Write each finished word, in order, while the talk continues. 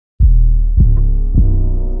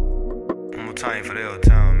time for the old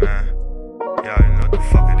town, man. Y'all already know what the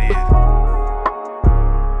fuck it is.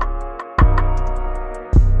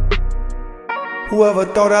 Whoever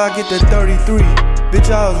thought I'd get to 33?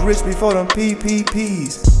 Bitch, I was rich before them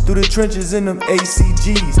PPPs. Through the trenches in them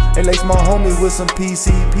ACGs. They lace my homie with some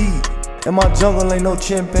PCP. In my jungle ain't no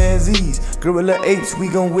chimpanzees. Gorilla apes, we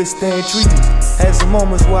gon' withstand trees. Had some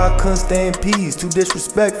moments where I couldn't stand peas. Too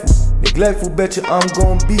disrespectful, neglectful, betcha I'm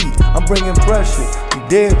gon' be. I'm bringing pressure. You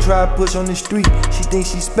dare try to push on the street. She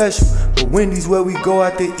thinks she's special, but Wendy's where we go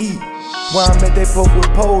out to eat. Where I'm at, they poke with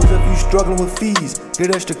poles if you struggling with fees.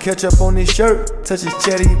 Get extra ketchup on this shirt, touch his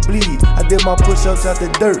cheddar, you bleed. I did my push-ups out the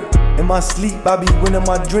dirt. In my sleep, I be winning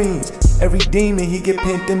my dreams. Every demon, he get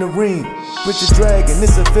pinned in the ring. Richard Dragon,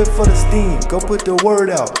 this a fit for the steam. Go put the word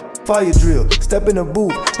out. Fire drill, step in the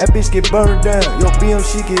booth. That bitch get burned down. Yo, BM,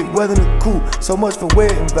 she get weather in the coupe. So much for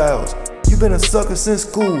wedding vows. You been a sucker since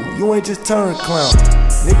school. You ain't just turned clown,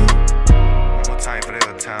 nigga. One more time for the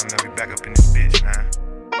old town, man. We back up in this bitch, man.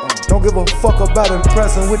 Don't give a fuck about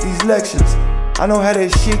impressing with these lectures. I know how that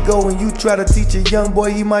shit go when you try to teach a young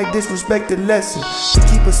boy, he might disrespect the lesson. He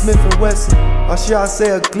keep a Smith & Wesson, or should I say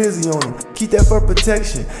a glizzy on him. Keep that for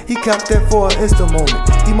protection, he cocked that for an insta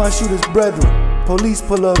moment. He might shoot his brethren. Police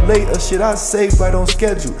pull up late, or shit I save right on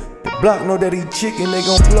schedule. The block know that he chicken, they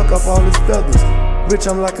gon' pluck off all his feathers. Rich,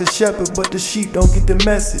 I'm like a shepherd, but the sheep don't get the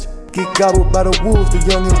message. Get gobbled by the wolves, the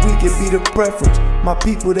young and weak, it be the preference. My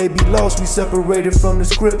people, they be lost, we separated from the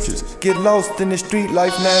scriptures. Get lost in the street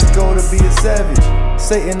life, now it's go to be a savage.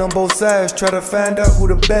 Satan on both sides, try to find out who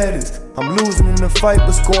the baddest. I'm losing in the fight,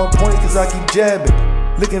 but scoring points cause I keep jabbing.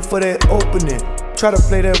 Looking for that opening, try to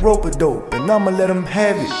play that rope-a-dope, and I'ma let them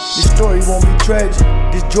have it. This story won't be tragic,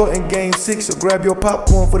 this Jordan game 6, so grab your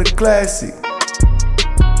popcorn for the classic.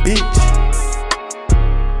 Bitch.